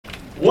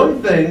one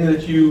thing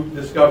that you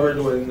discovered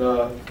when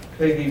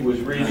Peggy was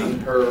reading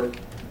her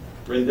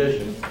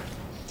rendition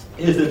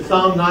is that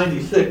Psalm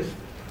 96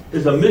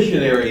 is a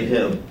missionary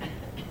hymn.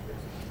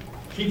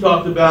 She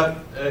talked about,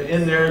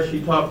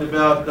 she talked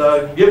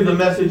about give the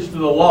message to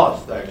the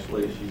lost,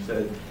 actually, she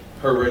said,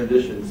 her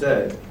rendition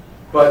said.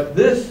 But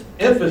this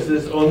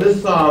emphasis on this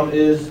psalm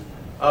is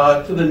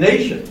to the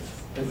nations.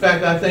 In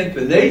fact, I think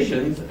the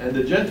nations and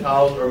the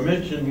Gentiles are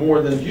mentioned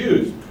more than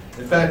Jews.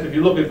 In fact, if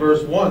you look at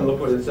verse 1, look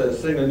what it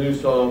says, sing a new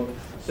song,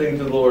 sing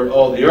to the Lord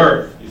all the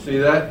earth. You see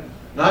that?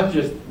 Not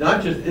just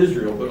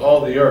Israel, but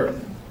all the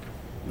earth.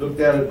 Look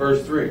down at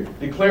verse 3.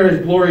 Declare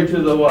his glory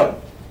to the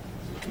what?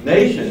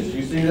 Nations.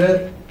 You see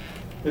that?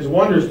 His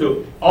wonders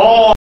to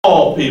all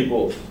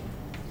peoples.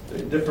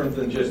 Different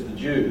than just the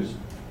Jews.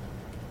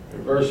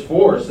 Verse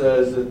 4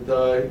 says that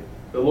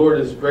the Lord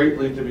is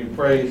greatly to be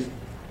praised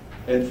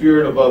and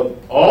feared above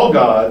all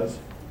gods,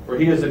 for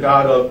he is a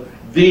God of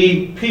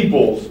the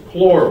peoples,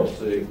 plural,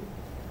 see.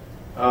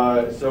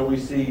 So we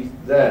see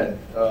that.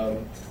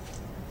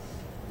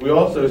 We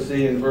also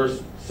see in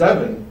verse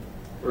 7,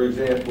 for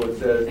example, it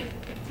says,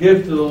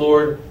 give to the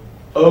Lord,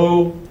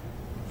 O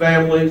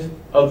families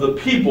of the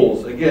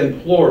peoples.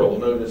 Again, plural,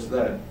 notice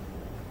that.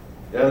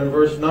 Down in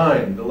verse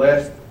 9, the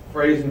last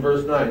phrase in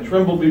verse 9,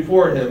 tremble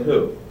before him,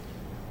 who?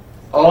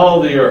 All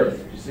the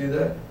earth. You see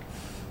that?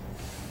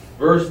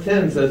 Verse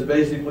 10 says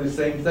basically the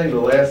same thing, the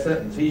last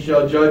sentence. He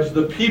shall judge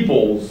the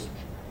peoples,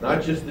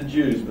 not just the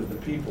Jews, but the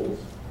peoples.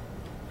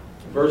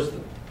 Verse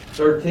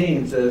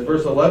 13 says,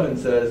 verse 11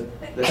 says,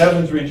 the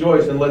heavens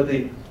rejoice and let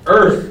the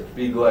earth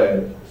be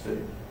glad. See?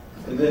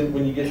 And then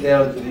when you get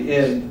down to the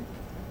end,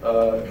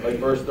 like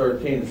verse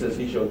 13, it says,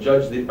 he shall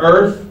judge the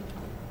earth,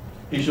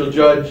 he shall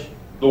judge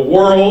the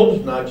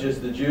world, not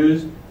just the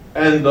Jews,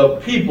 and the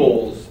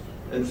peoples.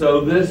 And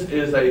so this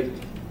is a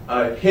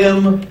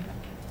hymn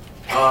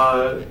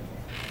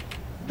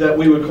that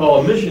we would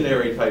call a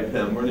missionary type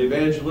hymn or an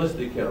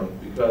evangelistic hymn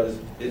because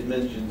it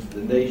mentions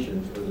the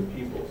nations or the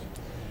peoples.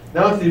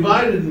 Now it's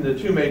divided into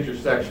two major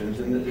sections,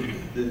 and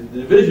the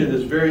division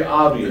is very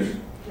obvious.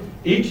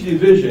 Each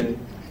division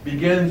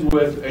begins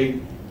with a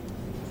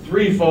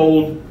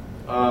threefold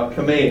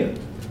command.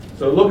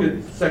 So look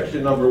at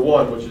section number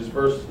 1, which is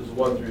verses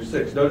 1 through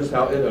 6. Notice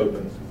how it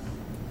opens.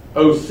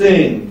 Oh,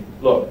 sing,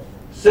 look,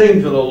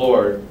 sing to the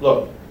Lord,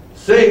 look,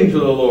 sing to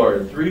the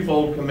Lord,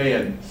 threefold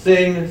command.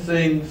 Sing,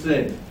 sing,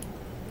 sing.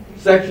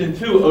 Section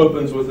 2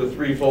 opens with a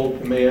threefold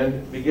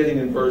command, beginning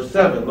in verse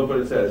 7. Look what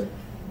it says.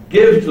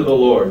 Give to the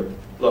Lord.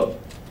 Look.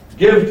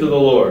 Give to the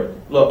Lord.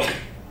 Look.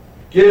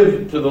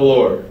 Give to the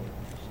Lord.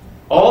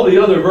 All the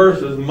other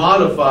verses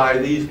modify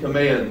these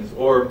commands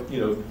or,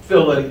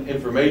 fill in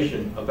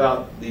information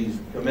about these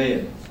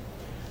commands.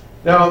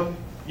 Now,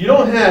 you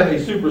don't have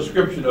a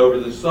superscription over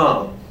the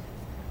psalm,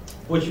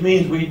 which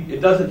means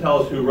it doesn't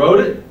tell us who wrote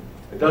it.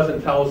 It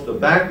doesn't tell us the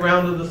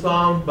background of the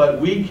psalm, but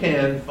we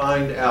can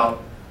find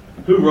out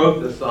who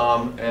wrote the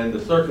psalm and the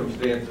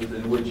circumstances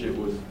in which it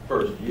was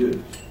first used.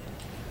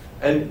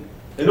 And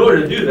in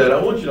order to do that,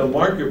 I want you to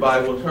mark your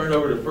Bible and turn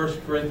over to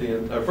 1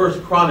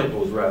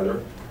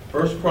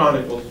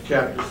 Chronicles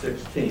chapter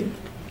 16.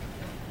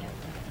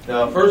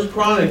 Now, 1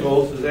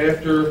 Chronicles is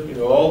after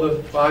all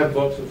the 5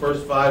 books, the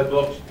first 5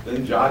 books,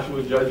 then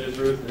Joshua, Judges,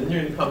 Ruth, and then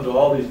you're going to come to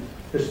all these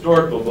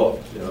historical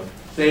books,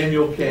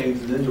 Samuel,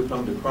 Kings, and then you'll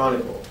come to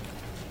Chronicles.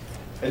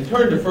 And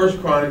turn to 1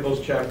 Chronicles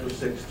chapter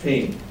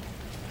 16.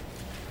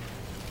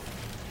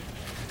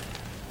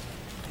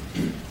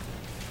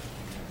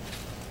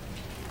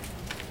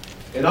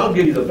 And I'll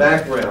give you the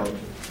background.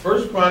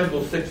 1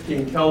 Chronicles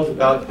 16 tells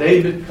about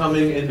David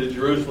coming into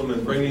Jerusalem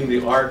and bringing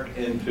the ark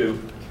into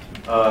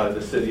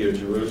the city of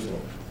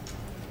Jerusalem.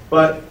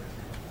 But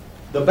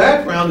the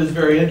background is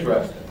very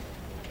interesting.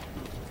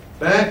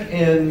 Back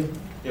in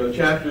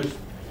chapters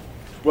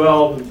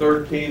 12 and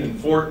 13 and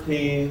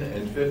 14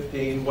 and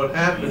 15, what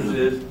happens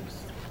is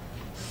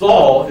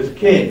Saul is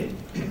king.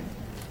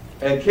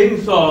 And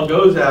King Saul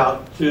goes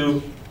out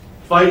to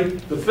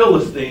fight the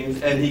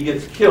Philistines and he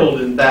gets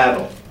killed in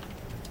battle.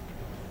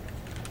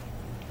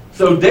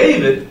 So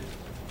David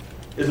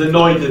is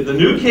anointed the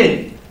new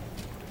king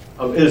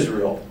of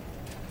Israel.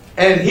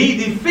 And he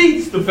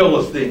defeats the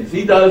Philistines.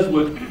 He does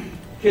what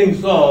King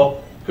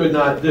Saul could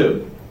not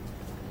do.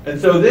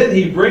 And so then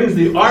he brings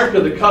the Ark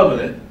of the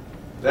Covenant.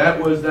 That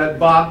was that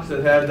box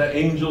that had the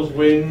angel's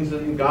wings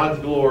and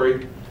God's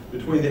glory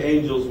between the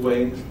angel's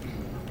wings.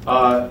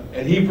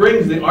 And he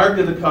brings the Ark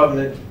of the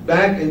Covenant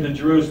back into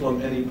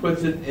Jerusalem and he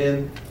puts it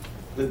in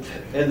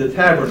the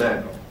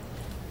tabernacle.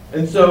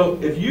 And so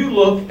if you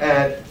look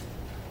at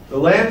the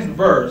last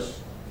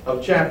verse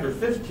of chapter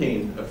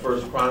 15 of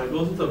 1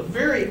 Chronicles, it's a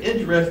very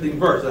interesting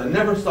verse. I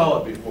never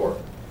saw it before.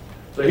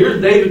 So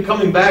here's David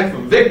coming back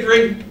from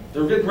victory.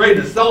 They're getting ready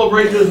to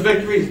celebrate this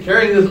victory. He's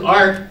carrying this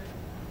ark.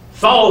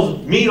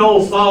 Mean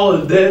old Saul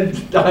is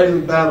dead, dies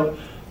in battle.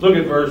 Look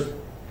at verse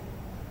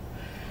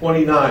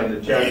 29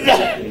 of chapter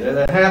 15. And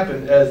it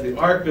happened as the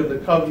ark of the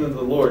covenant of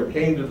the Lord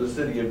came to the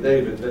city of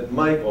David that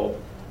Michal,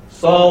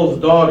 Saul's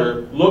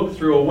daughter, looked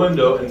through a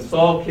window and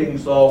saw King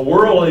Saul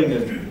whirling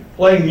and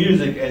playing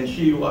music, and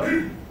she what?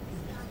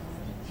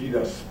 She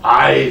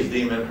despised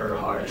him in her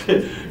heart.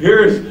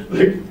 Here's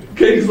the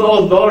King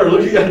Saul's daughter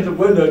looking out the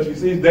window. She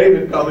sees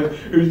David coming,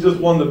 who's just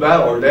won the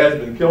battle. Her dad's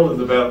been killed in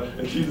the battle,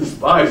 and she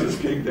despises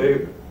King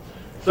David.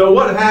 So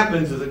what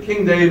happens is that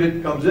King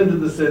David comes into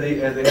the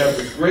city, and they have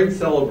this great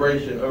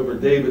celebration over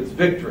David's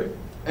victory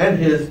and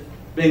his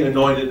being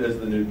anointed as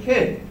the new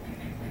king.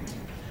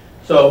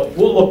 So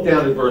we'll look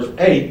down at verse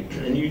 8,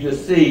 and you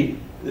just see,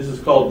 this is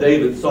called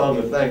David's Song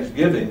of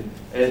Thanksgiving,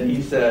 and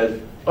he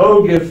says,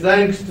 "Oh, give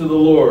thanks to the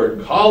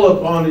Lord, call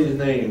upon his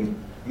name,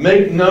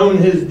 make known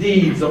his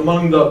deeds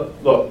among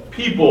the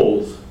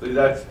peoples." See,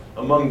 that's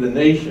among the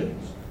nations.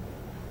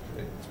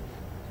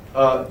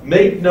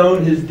 Make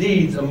known his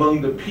deeds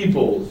among the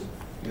peoples.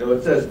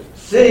 It says,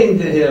 sing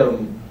to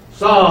him,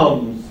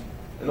 psalms,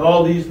 and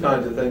all these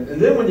kinds of things.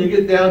 And then when you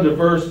get down to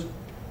verse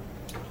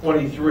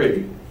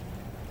 23,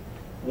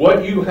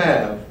 what you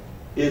have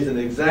is an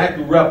exact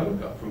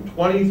replica from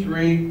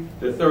 23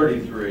 to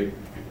 33,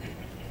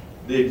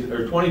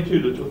 or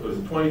 22 to, was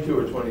it 22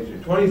 or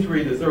 23?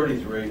 23 to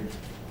 33,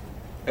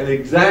 an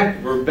exact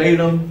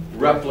verbatim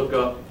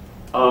replica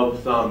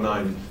of Psalm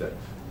 96.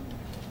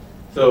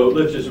 So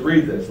let's just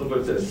read this. Look what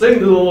it says. "Sing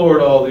to the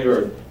Lord, all the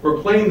earth.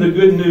 Proclaim the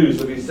good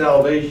news of his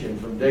salvation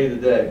from day to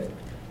day."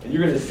 And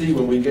you're going to see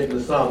when we get in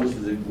the Psalm, this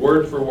is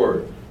word for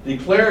word.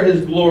 "Declare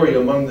his glory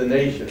among the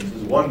nations,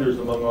 his wonders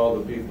among all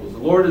the peoples. The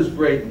Lord is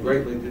great and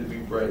greatly to be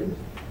praised.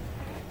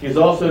 He is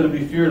also to be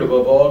feared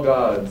above all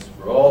gods,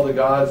 for all the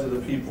gods of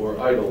the people are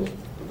idols.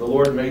 But the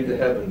Lord made the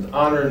heavens.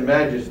 Honor and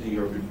majesty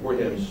are before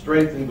him.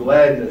 Strength and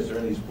gladness are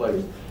in his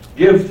place.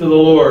 Give to the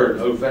Lord,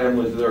 O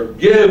families of the earth.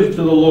 Give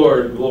to the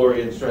Lord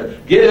glory and strength.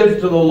 Give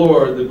to the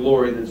Lord the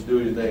glory that's due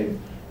his name.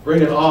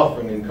 Bring an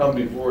offering and come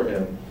before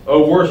him.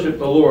 O worship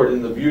the Lord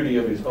in the beauty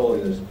of his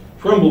holiness.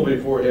 Tremble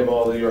before him,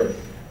 all the earth.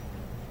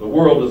 The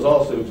world is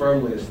also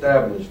firmly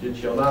established. It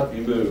shall not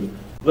be moved.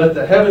 Let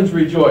the heavens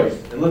rejoice,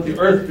 and let the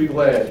earth be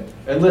glad,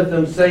 and let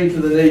them say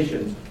to the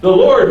nations, the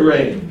Lord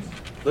reigns.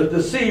 Let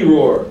the sea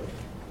roar."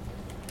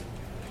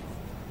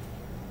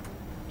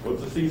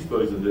 What's the sea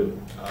supposed to do?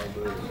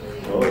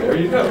 Well, there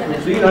you go.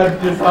 See, I'm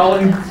just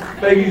following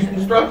Peggy's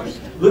instructions.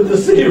 Let the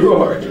sea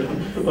roar.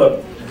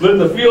 Let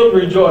the field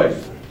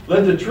rejoice.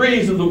 Let the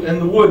trees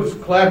and the woods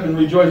clap and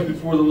rejoice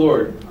before the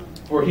Lord,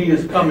 for he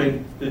is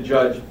coming to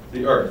judge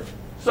the earth.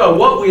 So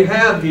what we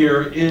have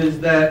here is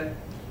that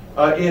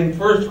in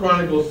 1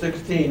 Chronicles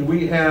 16,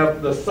 we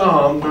have the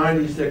Psalm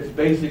 96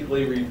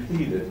 basically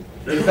repeated.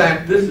 In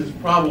fact, this is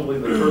probably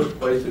the first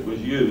place it was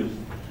used.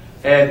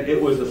 And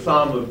it was a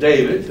Psalm of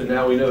David, so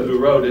now we know who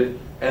wrote it.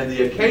 And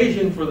the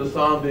occasion for the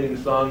psalm being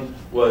sung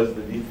was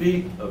the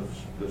defeat of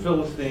the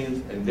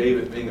Philistines and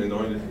David being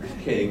anointed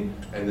as king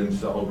and them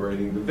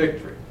celebrating the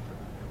victory.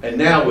 And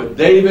now with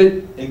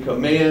David in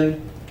command,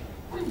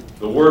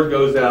 the word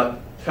goes out,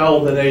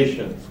 tell the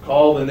nations,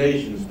 call the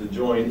nations to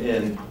join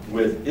in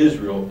with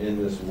Israel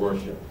in this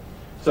worship.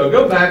 So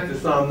go back to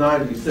Psalm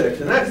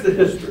 96, and that's the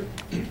history.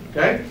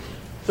 Okay?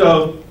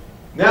 So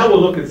now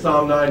we'll look at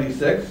Psalm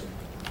 96,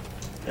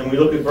 and we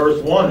look at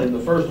verse 1, and the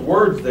first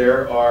words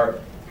there are,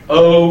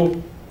 "Oh,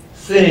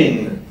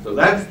 sing." So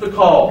that's the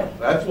call.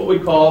 That's what we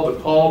call the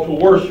call to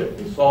worship.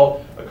 We saw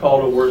a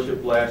call to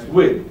worship last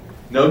week.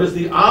 Notice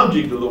the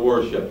object of the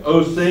worship.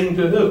 Oh, sing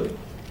to who?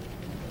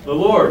 The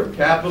Lord.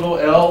 Capital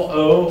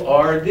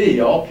L-O-R-D.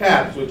 All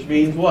caps, which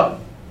means what?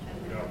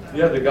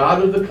 Yeah, the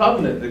God of the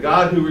covenant. The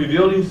God who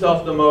revealed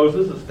himself to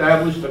Moses,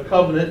 established a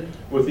covenant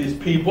with his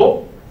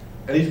people,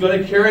 and he's going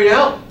to carry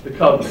out the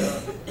covenant.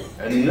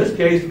 And in this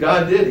case,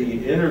 God did.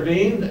 He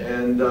intervened,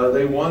 and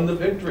they won the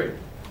victory.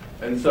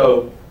 And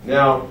so,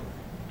 now,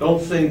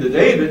 don't sing to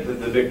David that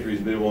the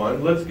victory's been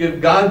won. Let's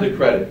give God the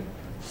credit.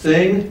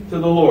 Sing to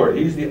the Lord.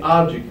 He's the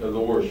object of the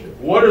worship.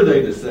 What are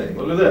they to sing?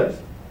 Look at this.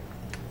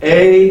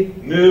 A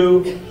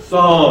new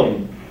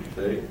song.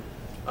 See?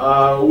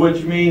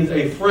 Which means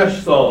a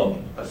fresh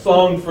song. A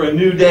song for a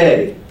new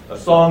day. A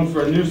song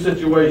for a new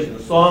situation.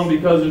 A song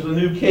because there's a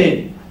new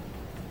king.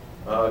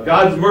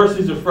 God's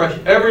mercies are fresh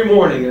every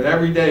morning, and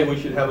every day we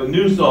should have a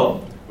new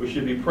song. We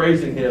should be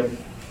praising him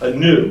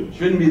anew. It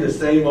shouldn't be the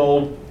same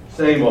old,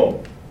 same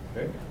old.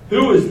 Okay?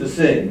 Who is to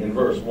sing in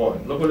verse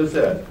 1? Look what it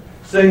says.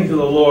 Sing to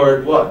the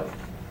Lord what?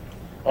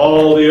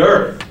 All the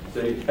earth.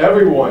 See,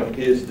 everyone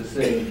is to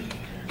sing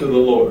to the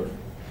Lord.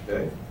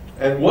 Okay?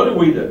 And what are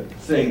we to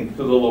sing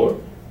to the Lord?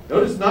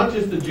 Notice not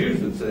just the Jews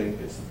that sing,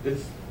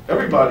 it's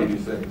everybody who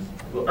sings.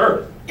 The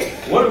earth.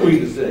 What are we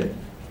to sing?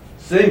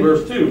 Sing,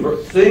 verse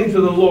 2, sing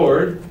to the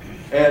Lord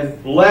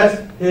and bless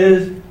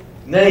his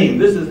name.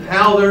 This is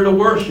how they're to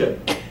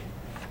worship.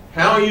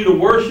 How are you to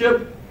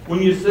worship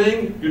when you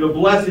sing? You're to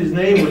bless his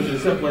name, which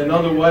is simply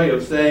another way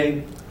of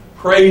saying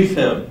praise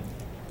him.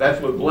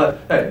 That's what bless.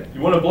 Hey,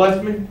 you want to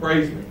bless me?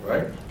 Praise me,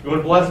 right? You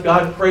want to bless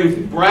God? Praise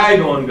me. Brag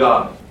on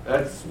God.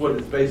 That's what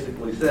it's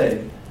basically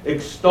saying.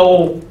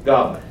 Extol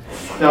God.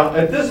 Now,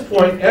 at this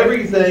point,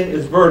 everything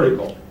is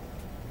vertical.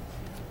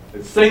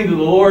 It's sing to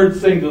the Lord,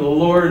 sing to the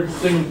Lord,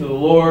 sing to the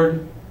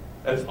Lord.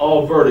 That's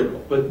all vertical.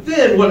 But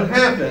then what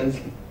happens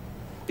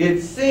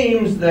it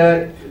seems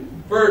that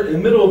in the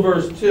middle of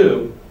verse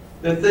 2,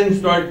 that things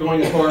start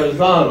going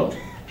horizontal.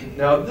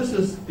 Now, this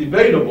is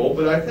debatable,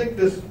 but I think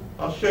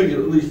I'll show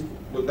you at least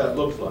what that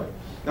looks like.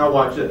 Now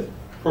watch this.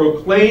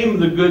 Proclaim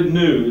the good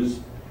news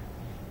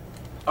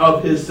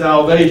of his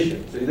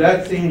salvation. See,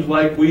 that seems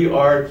like we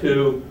are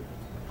to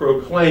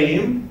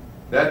proclaim,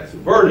 that's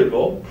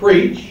vertical,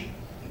 preach,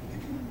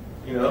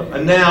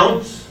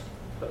 announce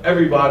to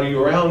everybody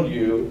around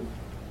you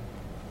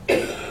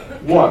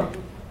what?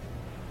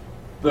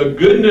 The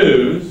good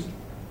news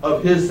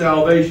of his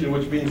salvation,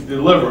 which means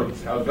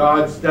deliverance, how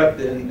God stepped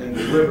in and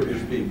delivered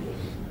his people.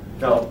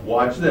 Now,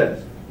 watch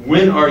this.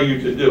 When are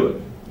you to do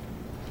it?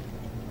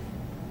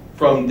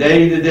 From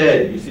day to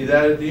day. You see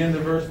that at the end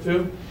of verse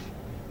 2?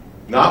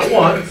 Not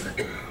once,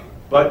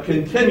 but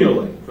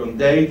continually, from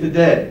day to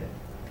day.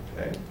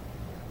 Okay.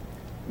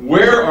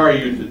 Where are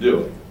you to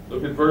do it?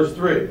 Look at verse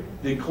 3.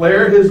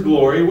 Declare his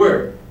glory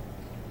where?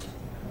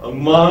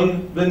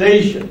 Among the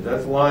nations.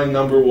 That's line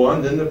number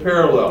 1. Then the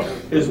parallel.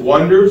 His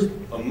wonders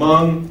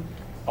among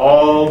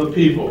all the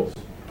peoples.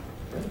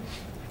 Okay.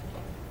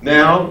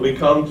 Now we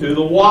come to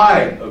the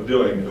why of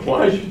doing it.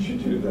 Why should you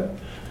do that?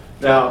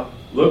 Now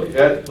look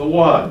at the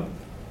why.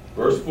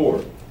 Verse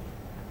 4.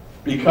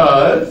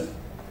 Because,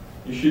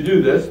 you should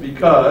do this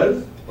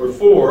because, or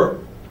for,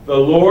 the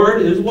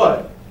Lord is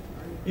what?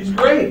 He's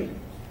great.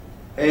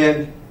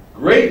 And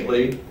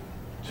greatly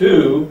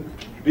to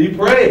be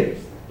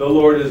praised. The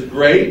Lord is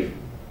great,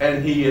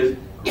 and he is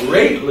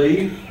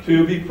greatly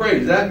to be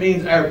praised. That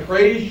means our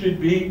praise should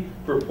be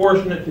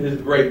proportionate to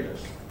his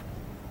greatness.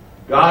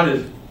 God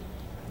is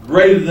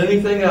greater than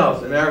anything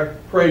else, and our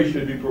praise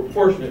should be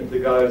proportionate to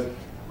God's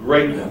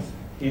greatness.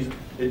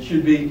 It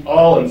should be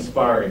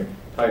awe-inspiring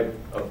type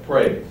of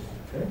praise.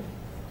 Okay?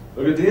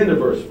 Look at the end of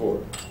verse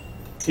 4.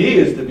 He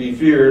is to be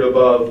feared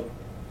above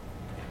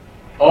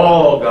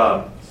all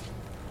gods.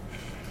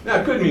 Now,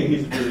 it could mean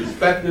he's to be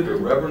respected or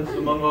reverenced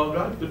among all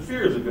gods, but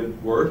fear is a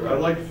good word. I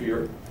like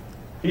fear.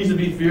 He's to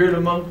be feared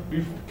among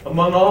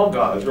all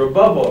gods, or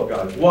above all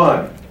gods.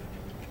 Why?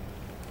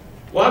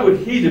 Why would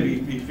he to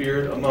be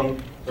feared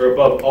among or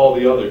above all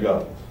the other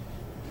gods?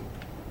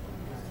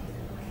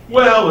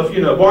 Well,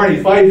 if,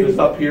 Barney Fife is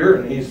up here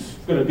and he's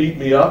going to beat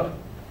me up,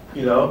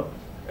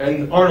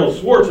 and Arnold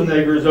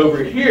Schwarzenegger is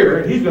over here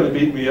and he's going to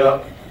beat me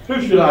up,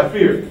 who should I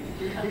fear?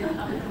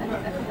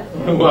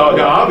 Well,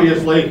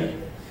 obviously,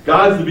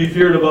 God's to be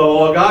feared above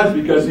all gods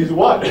because he's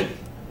what?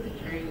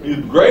 He's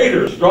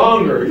greater,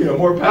 stronger,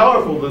 more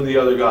powerful than the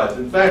other gods.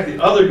 In fact,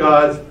 the other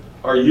gods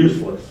are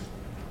useless.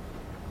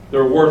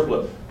 They're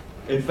worthless.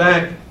 In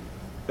fact,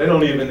 they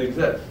don't even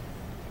exist.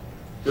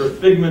 They're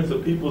figments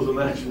of people's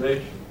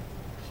imagination.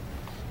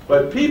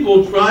 But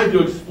people try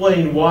to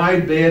explain why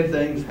bad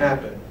things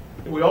happen.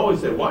 And we always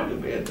say, why do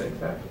bad things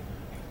happen?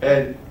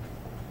 And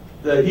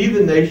the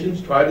heathen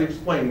nations try to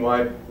explain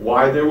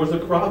why there was a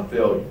crop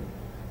failure,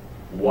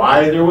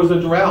 why there was a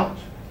drought,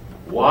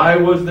 why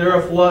was there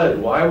a flood,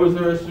 why was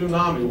there a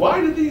tsunami,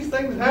 why did these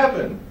things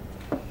happen?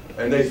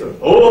 And they said,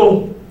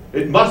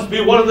 it must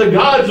be one of the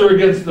gods are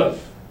against us.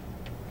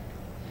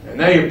 And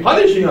they are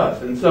punishing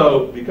us. And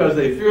so, because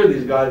they fear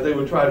these gods, they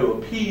would try to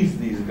appease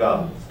these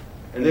gods.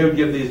 And they would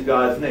give these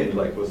gods names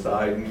like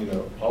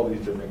Poseidon, all these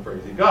different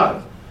crazy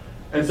gods.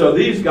 And so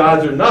these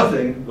gods are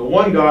nothing. The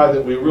one God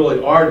that we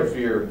really are to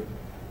fear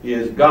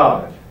is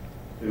God,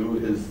 who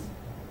is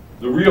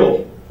the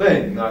real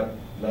thing, not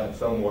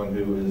someone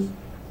who is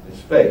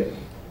fake.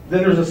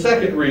 Then there's a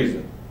second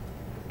reason.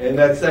 And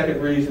that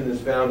second reason is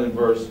found in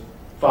verse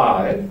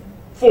 5.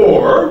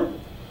 For,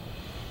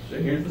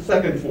 so here's the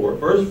second for.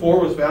 Verse 4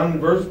 was found in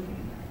verse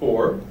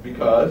 4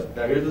 because,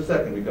 now here's the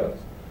second because.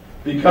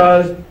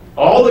 Because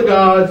all the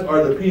gods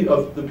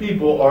of the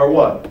people are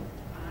what?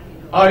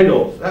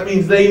 Idols. That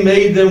means they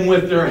made them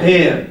with their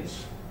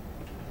hands.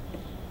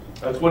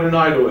 That's what an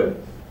idol is.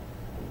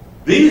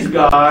 These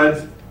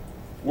gods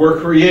were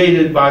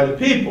created by the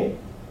people.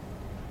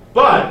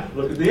 But,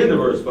 look at the end of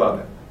verse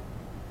 5.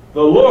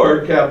 The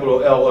Lord,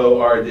 capital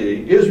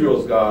L-O-R-D,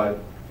 Israel's God,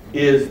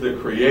 is the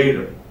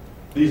creator.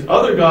 These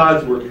other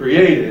gods were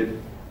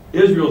created.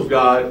 Israel's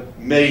God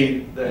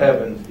made the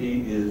heavens.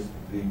 He is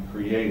the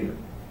creator.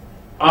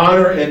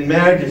 Honor and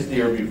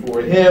majesty are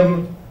before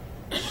him.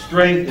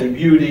 Strength and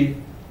beauty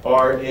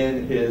are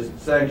in his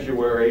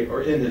sanctuary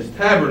or in his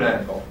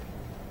tabernacle.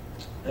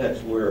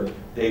 That's where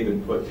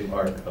David put the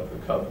Ark of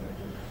the Covenant.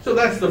 So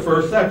that's the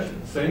first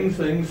section. Sing,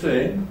 sing,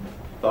 sing.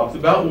 Talks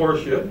about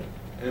worship,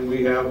 and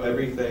we have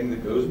everything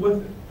that goes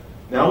with it.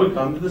 Now we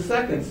come to the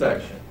second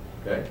section.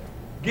 Okay?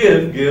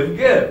 Give, give,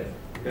 give.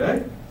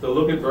 Okay? So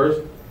look at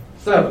verse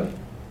 7.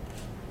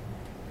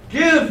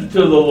 Give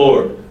to the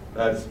Lord.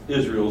 That's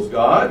Israel's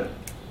God.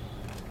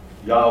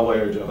 Yahweh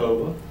or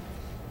Jehovah.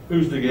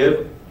 Who's to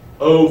give?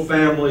 O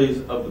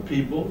families of the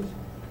peoples.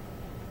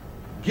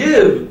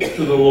 Give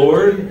to the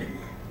Lord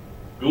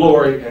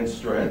glory and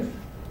strength.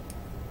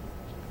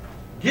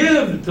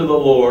 Give to the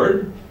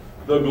Lord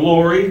the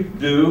glory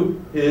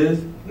due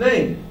his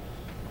name.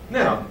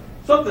 Now,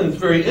 something that's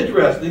very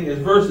interesting is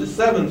verses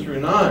 7 through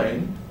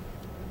 9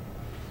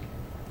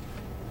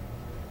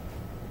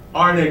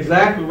 are an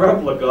exact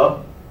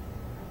replica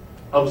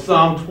of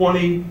Psalm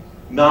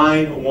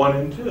 29, 1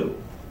 and 2.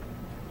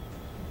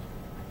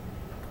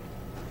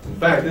 In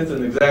fact, it's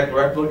an exact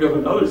replica of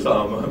another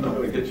psalm. I'm not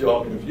going to get you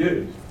all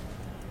confused.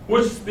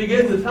 Which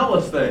begins to tell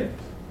us things.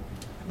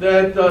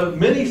 That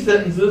many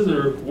sentences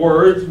or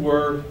words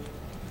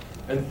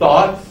and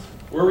thoughts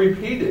were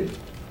repeated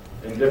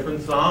in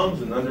different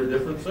psalms and under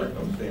different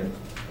circumstances.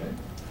 Okay?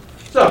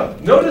 So,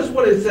 notice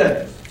what it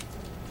says.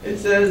 It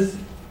says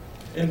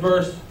in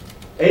verse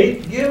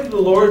 8, give the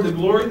Lord the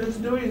glory that's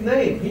due his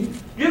name.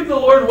 Give the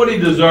Lord what he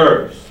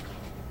deserves,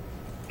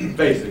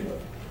 basically.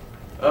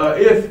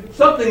 If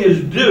something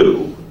is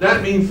due,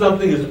 that means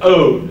something is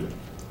owed.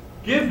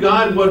 Give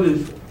God what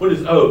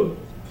is owed.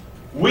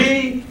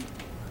 We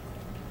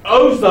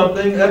owe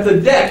something, that's a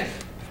debt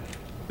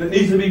that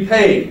needs to be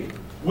paid.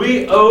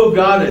 We owe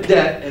God a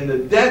debt, and the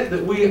debt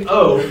that we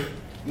owe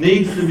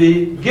needs to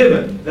be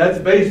given. That's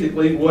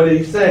basically what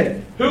he's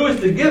saying. Who is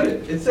to give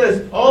it? It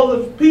says all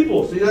the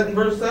people. See that in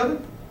verse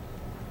 7?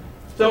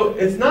 So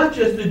it's not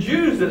just the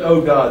Jews that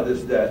owe God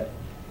this debt,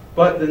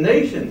 but the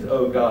nations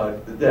owe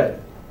God the debt.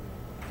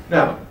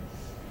 Now,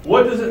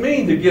 what does it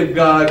mean to give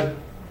God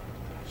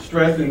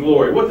strength and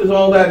glory? What does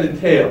all that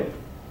entail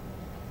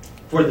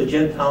for the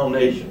Gentile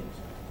nations?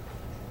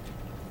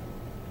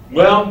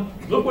 Well,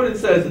 look what it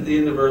says at the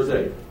end of verse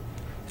 8.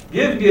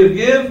 Give, give,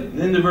 give. And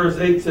the end of verse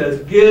 8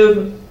 says,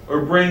 give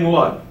or bring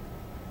what?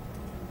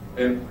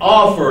 An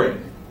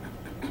offering.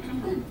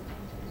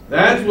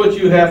 That's what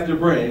you have to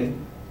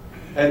bring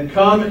and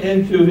come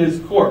into his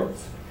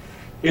courts.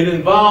 It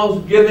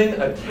involves giving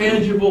a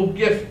tangible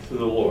gift to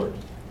the Lord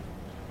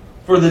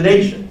for the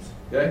nations.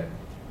 Okay?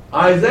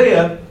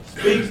 Isaiah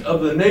speaks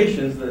of the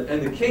nations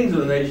and the kings of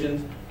the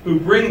nations who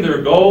bring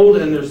their gold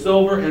and their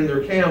silver and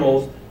their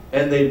camels,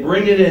 and they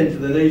bring it into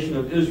the nation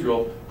of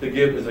Israel to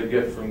give as a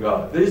gift from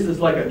God. This is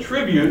like a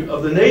tribute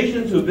of the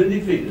nations who have been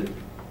defeated,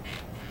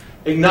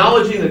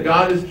 acknowledging that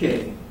God is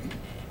king,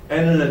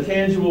 and in a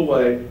tangible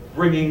way,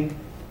 bringing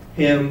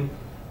him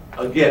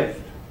a gift.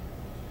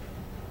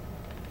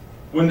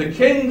 When the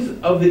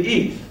kings of the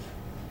east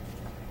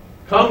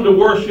come to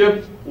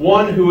worship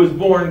one who was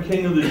born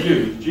King of the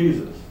Jews,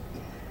 Jesus,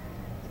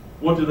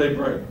 what do they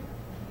bring?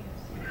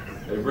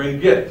 They bring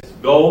gifts,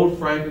 gold,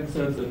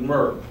 frankincense, and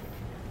myrrh.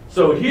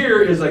 So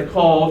here is a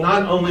call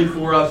not only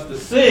for us to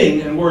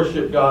sing and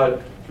worship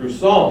God through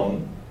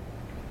song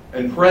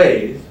and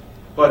praise,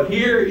 but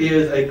here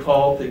is a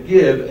call to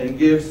give, and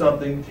give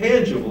something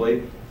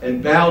tangibly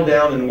and bow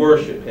down and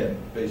worship him,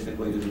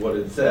 basically is what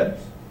it says.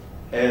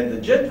 And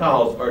the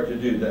Gentiles are to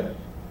do that.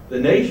 The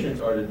nations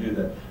are to do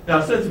that.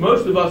 Now, since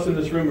most of us in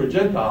this room are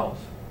Gentiles,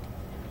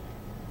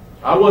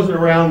 I wasn't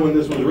around when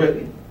this was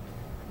written.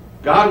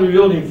 God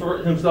revealed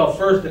himself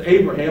first to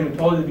Abraham and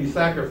told him to be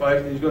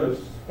sacrificed, and he's going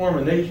to form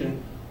a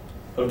nation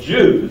of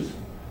Jews.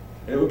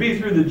 And it would be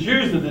through the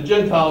Jews that the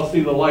Gentiles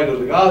see the light of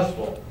the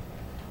gospel.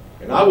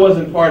 And I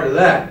wasn't part of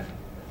that.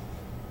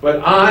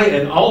 But I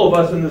and all of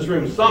us in this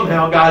room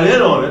somehow got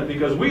in on it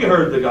because we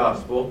heard the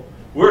gospel.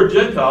 We're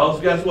Gentiles.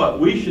 Guess what?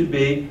 We should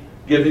be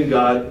giving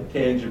God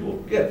tangible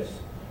gifts.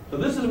 So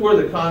this is where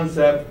the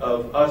concept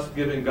of us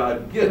giving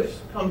God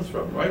gifts comes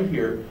from, right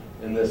here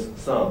in this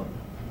psalm.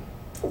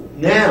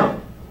 Now,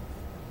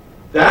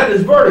 that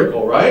is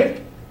vertical,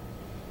 right?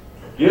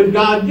 Give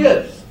God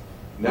gifts.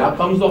 Now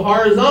comes the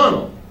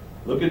horizontal.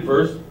 Look at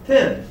verse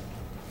 10.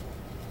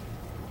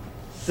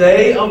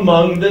 Say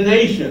among the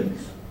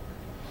nations,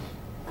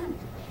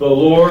 the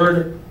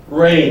Lord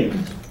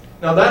reigns.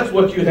 Now that's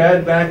what you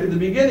had back at the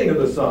beginning of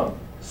the psalm.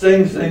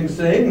 Sing, sing,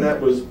 sing.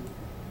 That was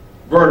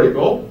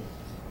vertical.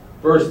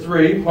 Verse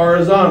 3,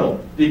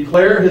 horizontal.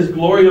 Declare his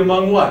glory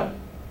among what?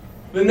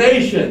 The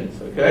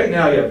nations. Okay,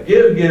 now you have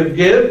give, give,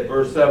 give.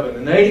 Verse 7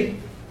 and 8.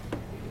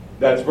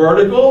 That's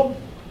vertical.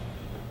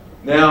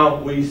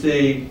 Now we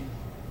see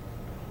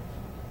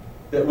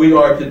that we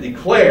are to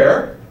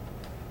declare,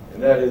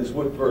 and that is,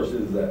 what verse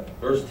is that?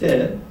 Verse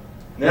 10.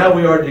 Now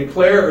we are to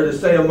declare or to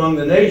say among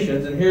the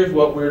nations, and here's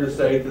what we're to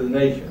say to the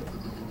nations.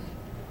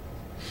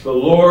 The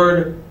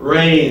Lord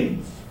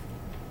reigns.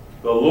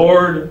 The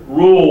Lord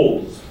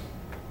rules.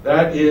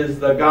 That is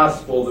the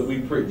gospel that we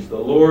preach. The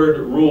Lord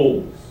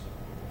rules.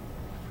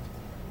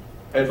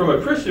 And from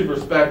a Christian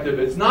perspective,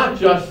 it's not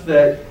just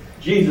that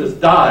Jesus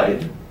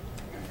died.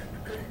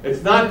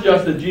 It's not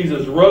just that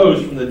Jesus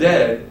rose from the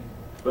dead,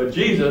 but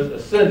Jesus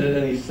ascended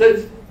and he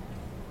sits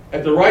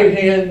at the right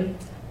hand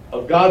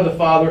of God the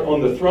Father on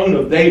the throne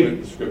of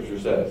David, the Scripture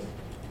says.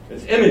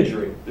 It's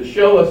imagery to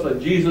show us that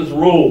Jesus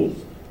rules.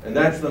 And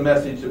that's the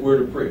message that we're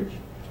to preach.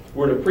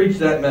 We're to preach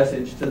that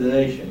message to the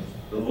nations.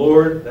 The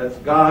Lord, that's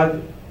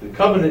God, the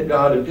covenant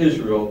God of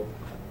Israel,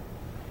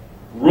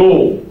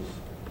 rules.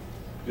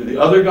 Do the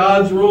other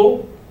gods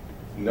rule?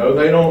 No,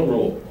 they don't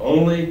rule.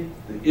 Only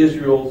the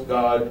Israel's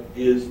God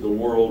is the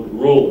world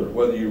ruler,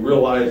 whether you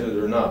realize it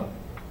or not.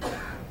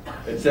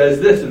 It says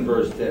this in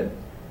verse 10.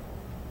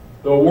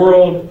 The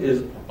world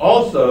is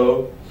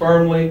also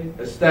firmly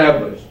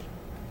established.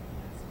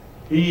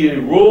 He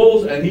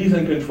rules and he's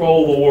in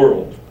control of the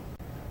world.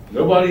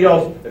 Nobody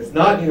else. It's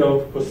not,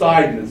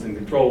 Poseidon that's in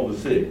control of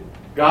the sea.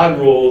 God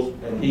rules,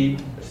 and he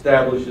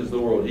establishes the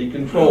world. He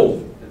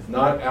controls it. It's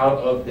not out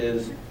of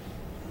his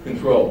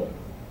control.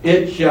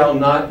 It shall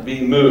not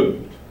be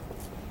moved.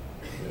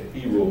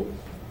 He rules.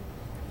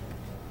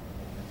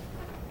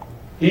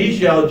 He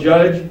shall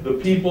judge the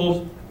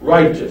peoples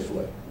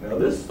righteously. Now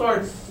this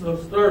starts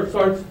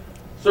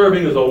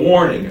serving as a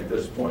warning at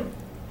this point.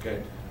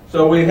 Okay?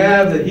 So we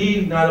have that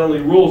he not only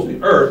rules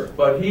the earth,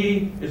 but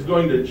he is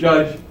going to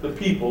judge the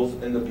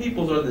peoples, and the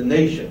peoples are the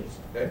nations.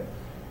 Okay?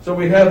 So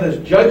we have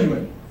this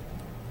judgment.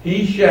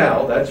 He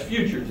shall, that's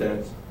future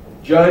tense,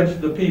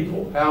 judge the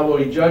people. How will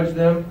he judge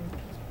them?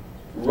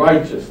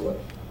 Righteously.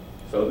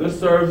 So this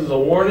serves as a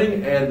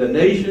warning, and the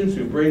nations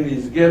who bring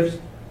these gifts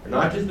are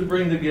not just to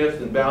bring the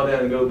gifts and bow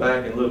down and go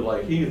back and live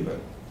like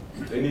heathen.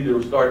 They need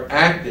to start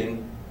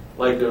acting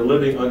like they're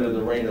living under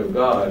the reign of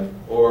God,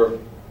 or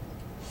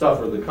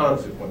suffer the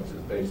consequences,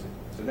 basically.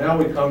 So now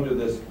we come to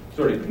this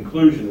sort of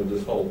conclusion of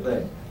this whole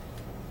thing.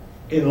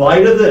 In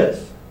light of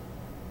this,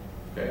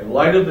 okay, in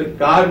light of the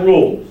God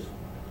rules,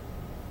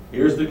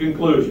 here's the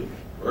conclusion.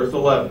 Verse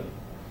 11.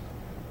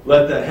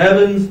 Let the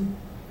heavens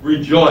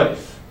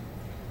rejoice,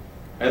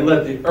 and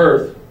let the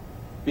earth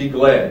be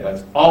glad.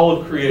 That's all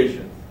of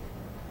creation.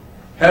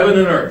 Heaven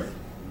and earth,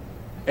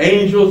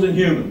 angels and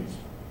humans,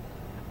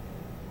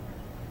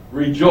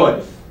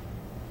 rejoice.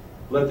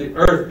 Let the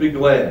earth be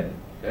glad.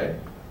 Okay?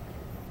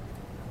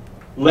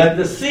 Let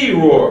the sea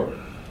roar,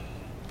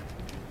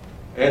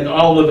 and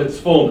all of its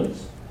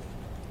fullness.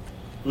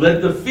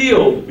 Let the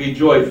field be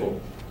joyful,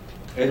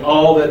 and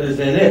all that is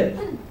in it.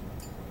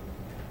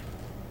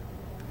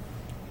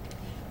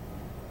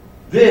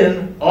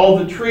 Then all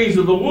the trees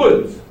of the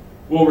woods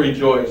will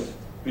rejoice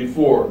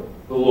before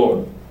the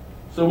Lord.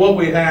 So what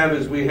we have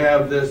is we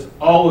have this,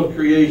 all of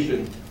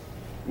creation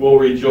will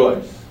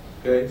rejoice.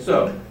 Okay,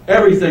 so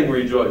everything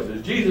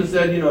rejoices. Jesus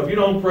said, if you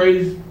don't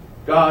praise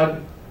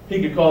God, he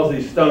could cause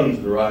these stones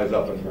to rise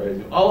up and praise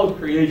him. All of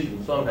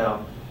creation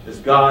somehow is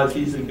God's,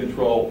 he's in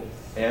control,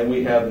 and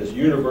we have this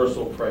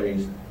universal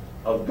praise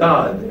of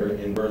God there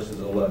in verses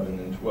 11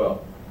 and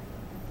 12.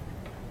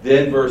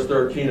 Then verse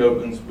 13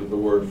 opens with the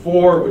word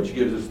for, which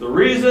gives us the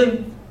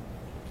reason.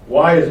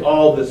 Why is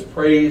all this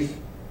praise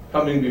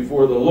coming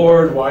before the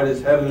Lord? Why does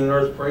heaven and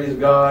earth praise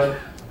God?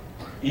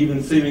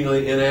 Even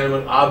seemingly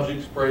inanimate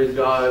objects praise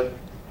God.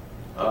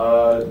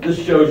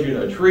 This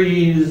shows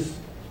trees,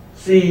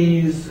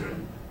 seas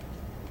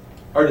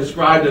are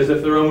described as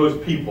if they're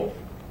almost people.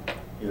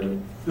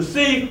 The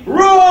sea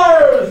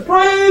roars,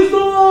 praise the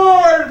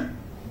Lord!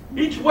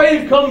 Each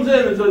wave comes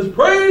in and says,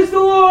 praise the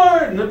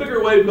Lord! And the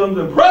bigger wave comes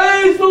in,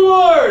 praise the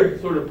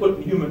Lord! Sort of put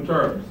in human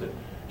terms.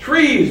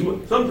 Trees,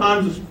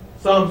 sometimes the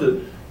Psalm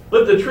says,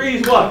 let the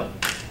trees what?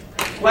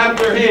 Clap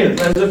their hands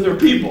as if they're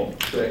people.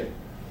 Okay?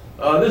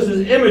 This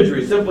is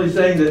imagery, simply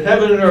saying that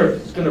heaven and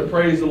earth is going to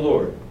praise the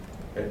Lord.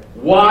 Okay?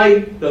 Why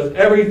does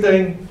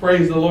everything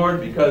praise the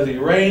Lord? Because he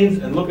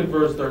reigns, and look at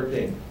verse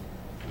 13.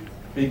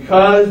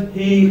 Because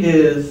he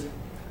is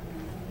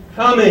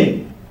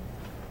coming.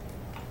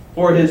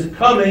 For he is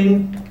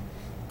coming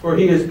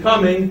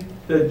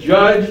to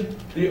judge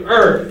the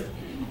earth.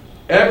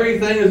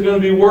 Everything is going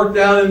to be worked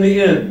out in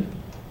the end.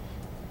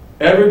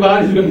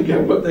 Everybody's going to get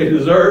what they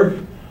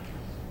deserve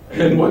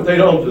and what they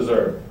don't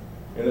deserve,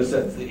 in a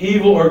sense. The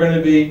evil are going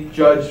to be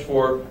judged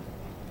for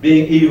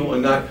being evil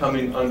and not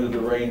coming under the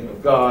reign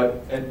of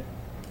God. And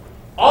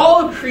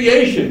all of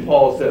creation,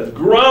 Paul says,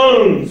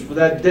 groans for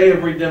that day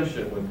of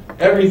redemption when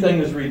everything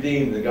is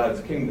redeemed and God's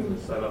kingdom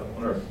is set up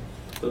on earth.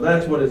 So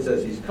that's what it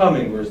says. He's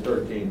coming, verse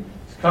 13.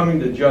 He's coming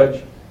to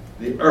judge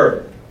the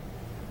earth.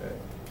 Okay.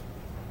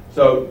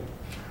 So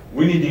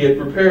we need to get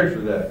prepared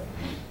for that.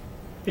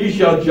 He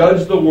shall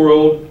judge the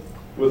world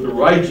with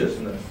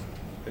righteousness.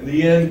 In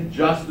the end,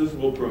 justice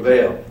will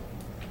prevail.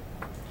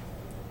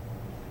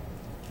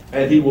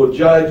 And he will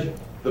judge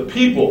the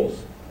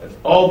peoples, that's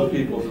all the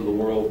peoples of the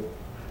world,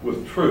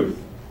 with truth.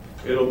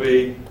 It'll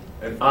be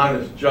an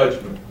honest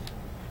judgment.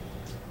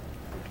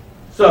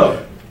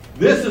 So,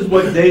 this is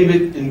what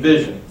David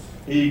envisions.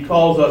 He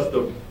calls us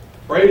to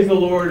praise the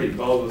Lord. He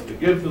calls us to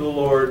give to the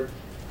Lord.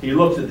 He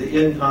looks at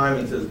the end time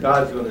and says,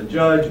 God's going to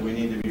judge. We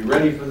need to be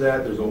ready for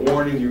that. There's a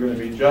warning. You're going to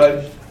be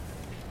judged,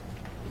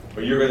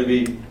 or you're going to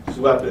be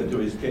swept into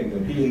his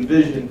kingdom. He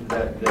envisioned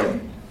that day.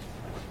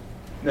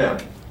 Now,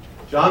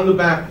 John the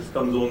Baptist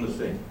comes on the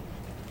scene.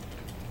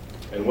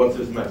 And what's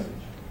his message?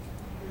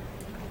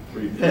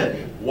 Repent.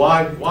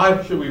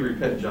 Why should we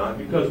repent, John?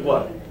 Because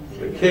what?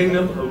 The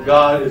kingdom of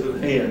God is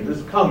at hand.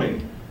 This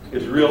coming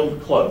is real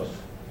close.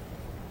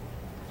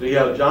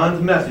 So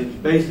John's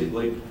message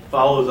basically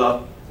follows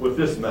up with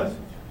this message.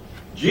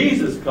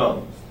 Jesus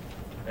comes,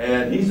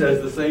 and he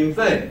says the same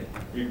thing.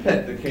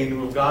 Repent, the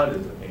kingdom of God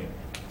is at hand.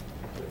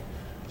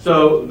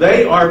 So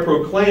they are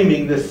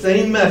proclaiming the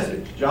same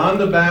message, John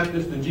the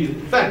Baptist and Jesus.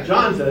 In fact,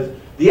 John says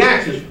the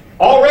axe is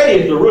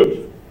already at the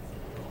root.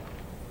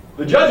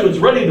 The judgment's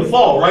ready to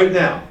fall right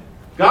now.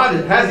 God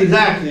has his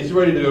axe, and he's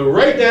ready to go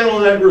right down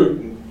on that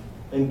root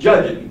and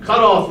judge it and cut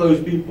off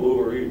those people who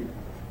are evil.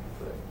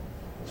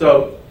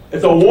 So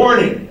It's a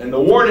warning. And the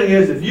warning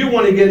is, if you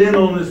want to get in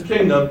on this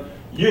kingdom,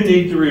 you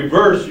need to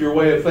reverse your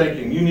way of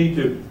thinking. You need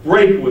to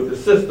break with the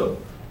system,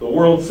 the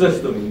world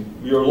system,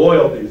 your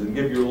loyalties, and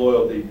give your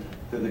loyalty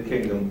to the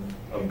kingdom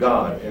of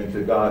God and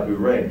to God who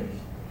reigns.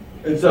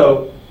 And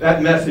so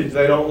that message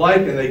they don't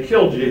like, and they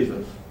kill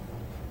Jesus.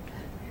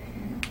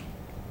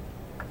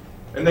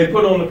 And they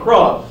put on the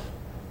cross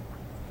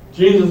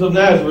Jesus of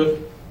Nazareth,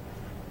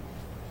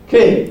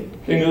 King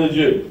of the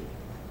Jews.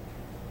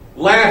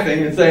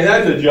 Laughing and saying,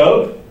 that's a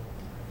joke.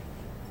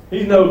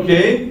 He's no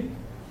king.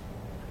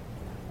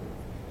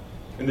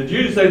 And the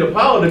Jews say to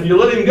Pilate, if you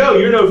let him go,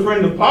 you're no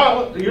friend of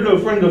Pilate, you're no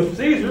friend of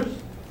Caesar's.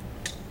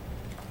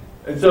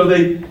 And so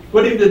they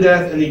put him to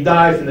death, and he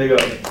dies, and they go,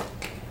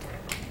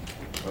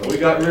 well, we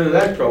got rid of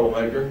that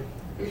troublemaker.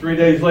 And 3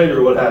 days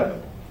later, what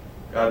happened?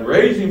 God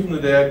raised him from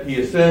the dead, he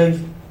ascends,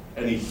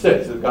 and he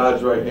sits at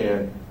God's right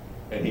hand,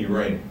 and he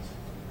reigns.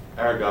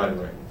 Our God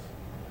reigns.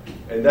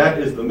 And that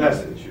is the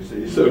message, you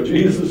see. So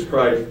Jesus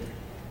Christ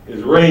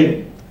is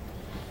reigning.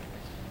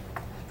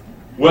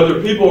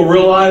 Whether people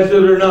realize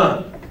it or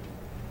not.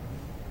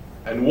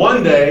 And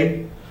one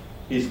day,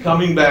 he's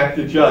coming back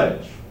to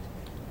judge.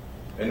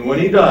 And when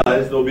he does,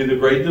 there'll be the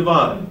great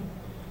divide.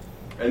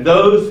 And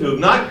those who have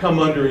not come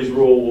under his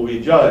rule will be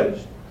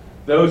judged.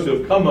 Those who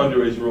have come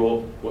under his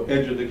rule will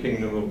enter the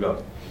kingdom of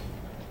God.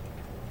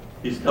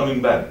 He's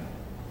coming back.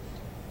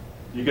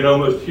 You can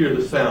almost hear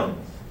the sounds.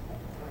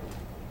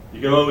 You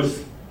can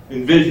almost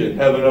envision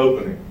heaven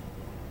opening.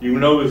 You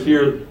can almost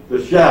hear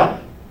the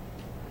shout.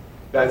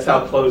 That's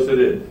how close it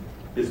is.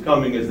 His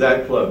coming is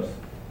that close.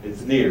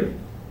 It's near,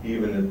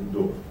 even at the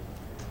door.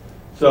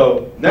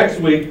 So next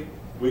week,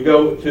 we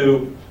go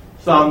to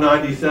Psalm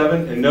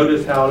 97, and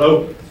notice how it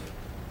opens.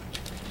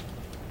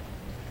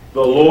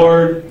 The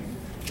Lord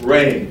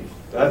reigns.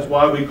 That's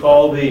why we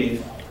call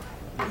these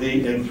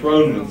the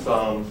enthronement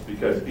psalms,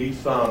 because each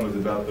psalm is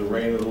about the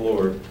reign of the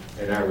Lord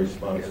and our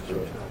response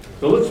to it.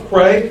 So let's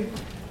pray.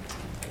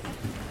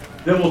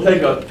 Then we'll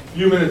take a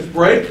few minutes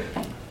break,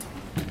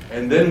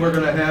 and then we're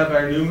going to have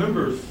our new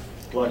members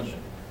luncheon.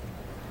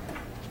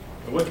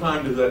 And what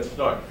time does that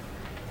start?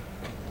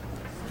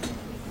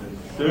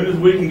 As soon as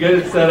we can get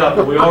it set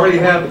up. We already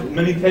have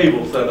many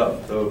tables set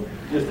up, so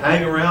just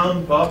hang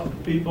around, talk to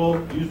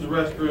people, use the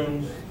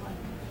restrooms,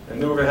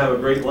 and then we're going to have a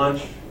great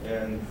lunch.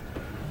 And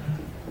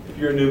if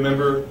you're a new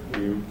member,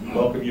 we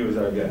welcome you as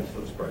our guest.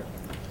 Let's pray.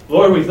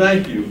 Lord, we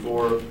thank you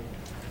for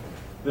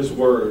this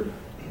word,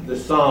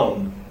 this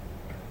psalm.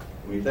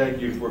 We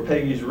thank you for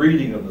Peggy's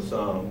reading of the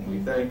psalm. We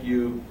thank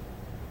you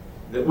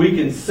that we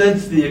can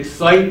sense the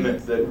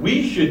excitement that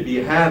we should be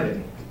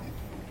having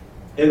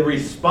in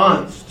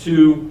response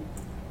to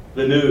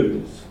the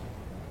news.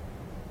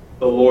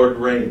 The Lord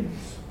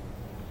reigns.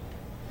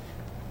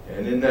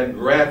 And in that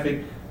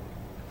graphic,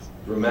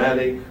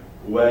 dramatic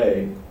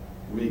way,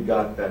 we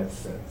got that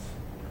sense.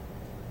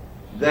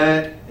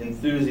 That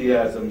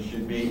enthusiasm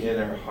should be in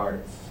our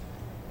hearts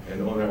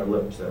and on our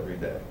lips every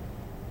day.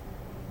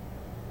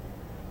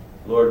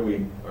 Lord,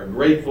 we are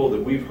grateful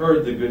that we've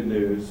heard the good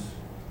news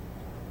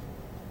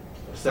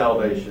of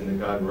salvation, that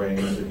God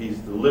reigns, that he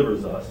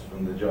delivers us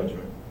from the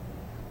judgment,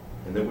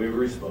 and that we've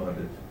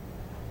responded.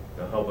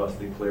 Now help us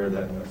declare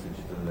that message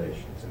to the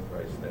nations. In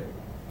Christ's name,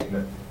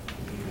 amen.